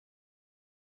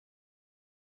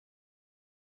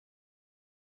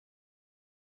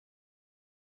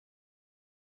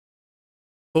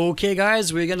Okay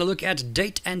guys, we're going to look at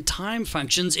date and time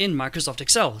functions in Microsoft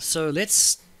Excel. So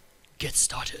let's get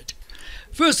started.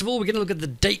 First of all, we're going to look at the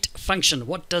date function.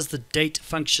 What does the date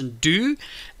function do?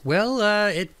 Well,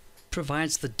 it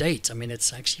provides the date. I mean,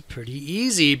 it's actually pretty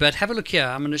easy, but have a look here.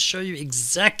 I'm going to show you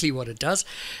exactly what it does.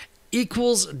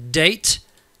 Equals date,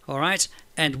 all right,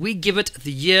 and we give it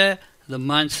the year, the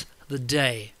month, the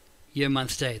day. Year,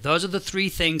 month, day. Those are the three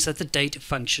things that the date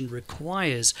function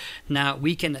requires. Now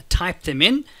we can type them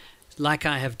in like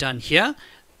I have done here.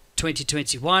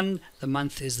 2021, the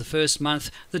month is the first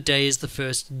month, the day is the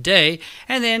first day,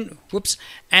 and then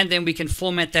we can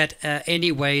format that any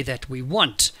way that we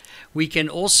want. We can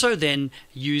also then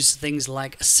use things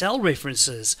like cell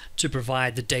references to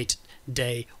provide the date,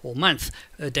 day or month,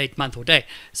 date, month or day.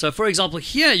 So for example,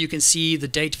 here you can see the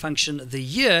date function, the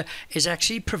year, is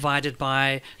actually provided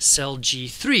by cell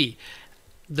G3.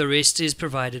 The rest is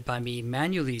provided by me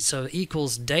manually. So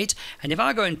equals date, and if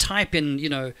I go and type in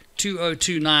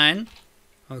 2029,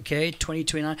 okay,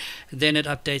 2029, then it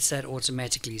updates that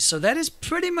automatically. So that is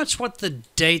pretty much what the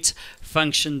date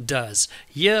function does.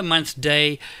 Year, month,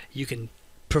 day, you can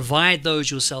provide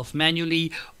those yourself manually,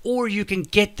 or you can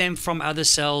get them from other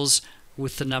cells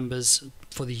with the numbers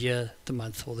for the year, the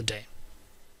month, or the day.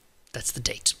 That's the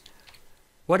date.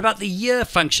 What about the year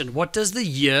function? What does the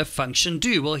year function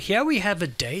do? Well, here we have a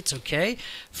date, okay,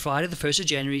 Friday the 1st of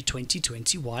January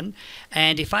 2021,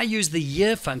 and if I use the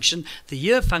year function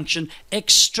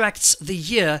extracts the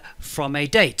year from a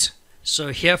date.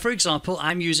 So here, for example,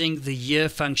 I'm using the year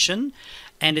function,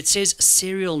 and it says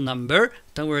serial number.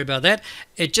 Don't worry about that.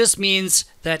 It just means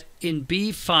that in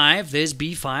B5, there's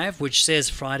B5, which says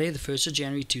Friday, the 1st of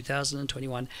January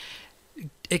 2021.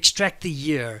 Extract the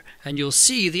year, and you'll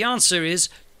see the answer is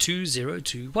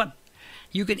 2021.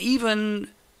 You can even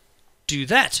do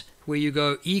that, where you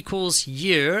go equals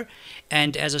year,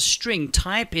 and as a string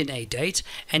type in a date,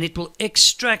 and it will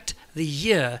extract the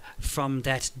year from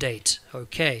that date.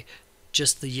 Okay,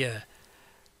 just the year.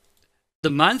 The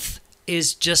month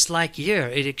is just like year.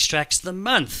 It extracts the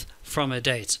month from a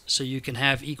date. So you can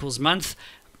have equals month,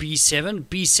 B7.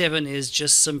 B7 is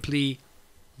just simply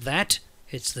that.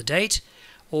 It's the date.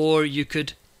 Or you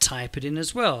could type it in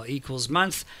as well. Equals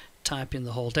month, type in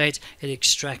the whole date. It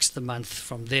extracts the month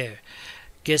from there.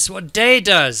 Guess what day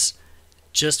does?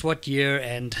 Just what year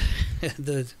and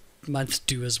the month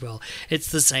do as well.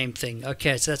 It's the same thing.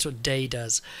 Okay, so that's what day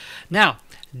does. Now,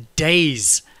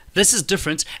 days. This is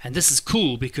different, and this is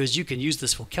cool because you can use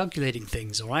this for calculating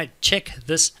things, all right? Check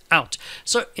this out.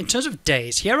 So in terms of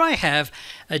days, here I have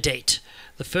a date.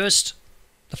 The first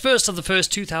of the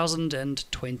first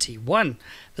 2021.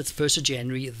 That's 1st of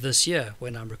January this year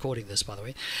when I'm recording this, by the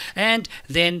way. And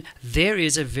then there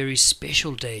is a very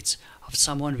special date of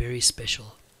someone very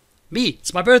special. Me,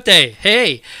 it's my birthday.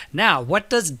 Hey, now what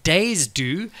does days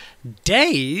do?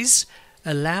 Days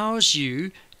allows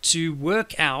you to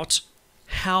work out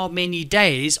how many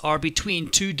days are between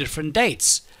two different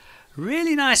dates.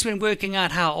 Really nice when working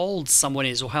out how old someone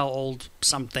is or how old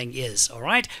something is, all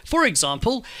right? For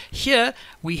example, here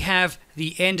we have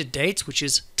the end date, which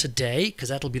is today, because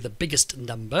that'll be the biggest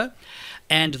number,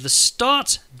 and the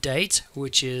start date,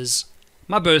 which is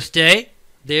my birthday.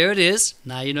 There it is.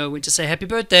 Now you know when to say happy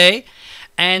birthday,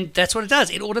 and that's what it does.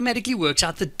 It automatically works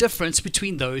out the difference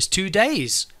between those 2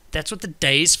 days. That's what the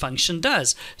days function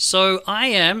does. So I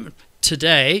am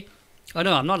today. Oh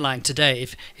no, I'm not lying. Today,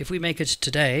 if we make it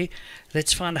today,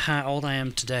 let's find out how old I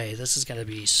am today. This is going to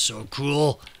be so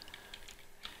cool.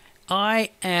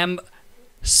 I am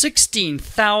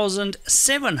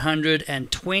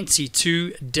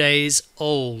 16,722 days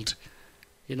old.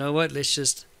 You know what? Let's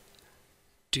just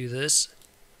do this.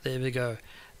 There we go.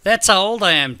 That's how old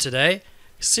I am today.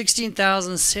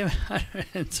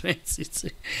 16,722.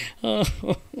 Oh.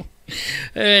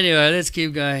 Anyway, let's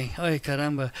keep going. Oh,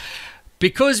 caramba.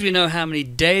 Because we know how many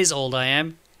days old I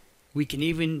am, we can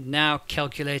even now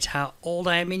calculate how old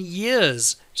I am in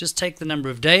years. Just take the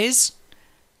number of days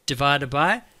divided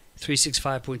by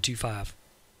 365.25.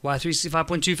 Why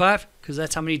 365.25? Because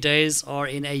that's how many days are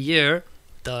in a year.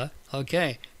 Duh.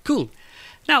 Okay, cool.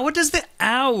 Now, what does the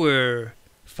hour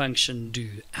function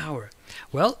do? Hour.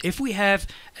 Well, if we have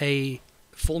a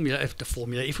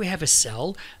if we have a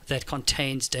cell that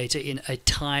contains data in a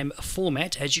time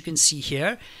format, as you can see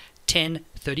here,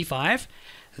 10:35,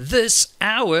 this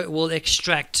hour will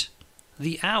extract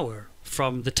the hour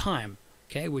from the time,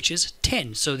 okay, which is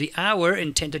 10. So the hour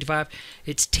in 10:35,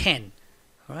 it's 10.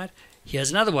 All right.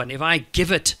 Here's another one. If I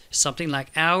give it something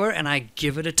like hour and I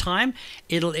give it a time,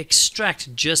 it'll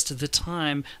extract just the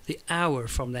time, the hour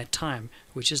from that time,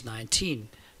 which is 19.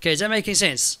 Okay, is that making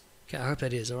sense? Okay, I hope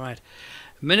that is. All right.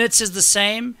 Minutes is the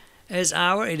same as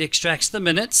hour. It extracts the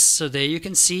minutes. So there you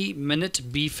can see minute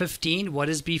B15. What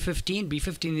is B15?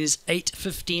 B15 is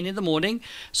 8:15 in the morning.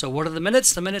 So what are the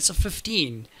minutes? The minutes are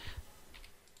 15.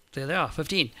 There they are,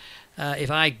 15.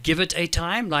 If I give it a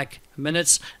time, like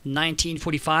minutes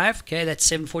 19:45, okay, that's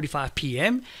 7:45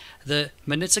 p.m., the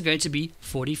minutes are going to be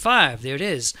 45. There it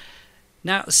is.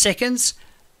 Now, seconds,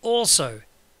 also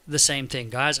the same thing,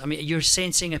 guys. I mean, you're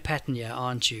sensing a pattern here,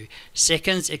 aren't you?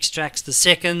 Seconds extracts the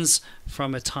seconds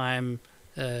from a time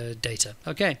data.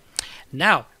 Okay.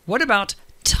 Now, what about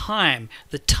time?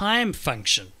 The time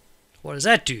function. What does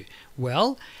that do?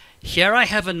 Well, here I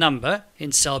have a number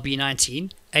in cell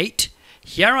B19, 8.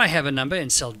 Here I have a number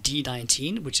in cell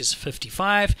D19, which is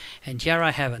 55, and here I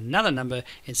have another number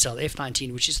in cell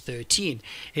F19, which is 13.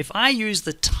 If I use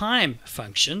the time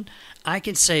function, I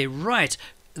can say, right,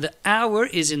 the hour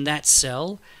is in that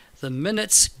cell, the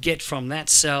minutes get from that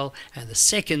cell, and the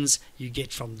seconds you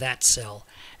get from that cell.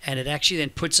 And it actually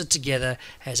then puts it together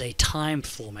as a time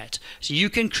format. So you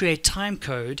can create time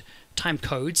codes,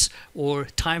 or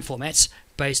time formats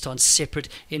based on separate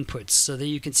inputs. So there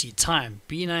you can see time,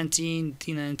 B19,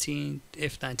 D19,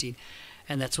 F19,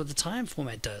 and that's what the time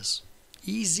format does.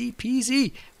 Easy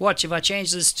peasy. Watch, if I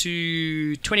change this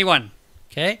to 21,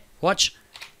 okay, watch,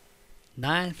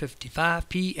 9:55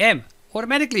 p.m.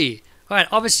 automatically. All right,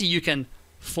 obviously you can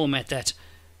format that,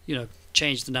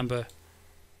 change the number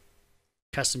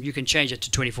custom. You can change it to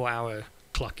 24-hour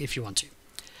clock if you want to.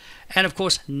 And of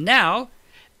course, now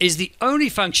is the only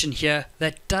function here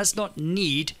that does not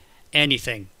need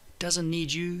anything. Doesn't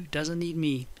need you, doesn't need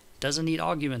me, doesn't need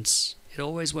arguments. It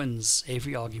always wins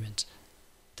every argument.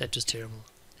 That was terrible.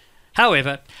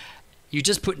 However, you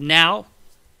just put now,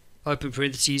 open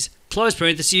parentheses, close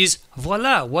parentheses,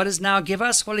 voila. What does now give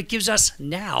us? Well, it gives us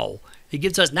now. It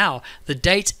gives us now the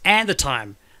date and the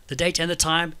time. The date and the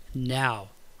time now.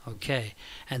 Okay,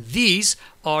 and these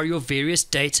are your various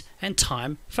date and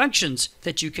time functions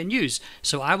that you can use.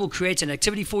 So I will create an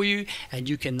activity for you, and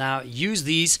you can now use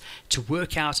these to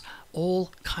work out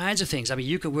all kinds of things. I mean,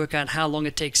 you can work out how long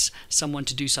it takes someone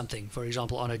to do something, for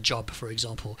example, on a job, for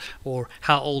example, or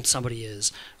how old somebody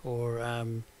is, or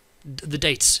the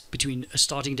dates between a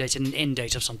starting date and an end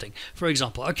date of something, for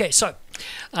example. Okay, so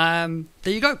there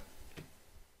you go.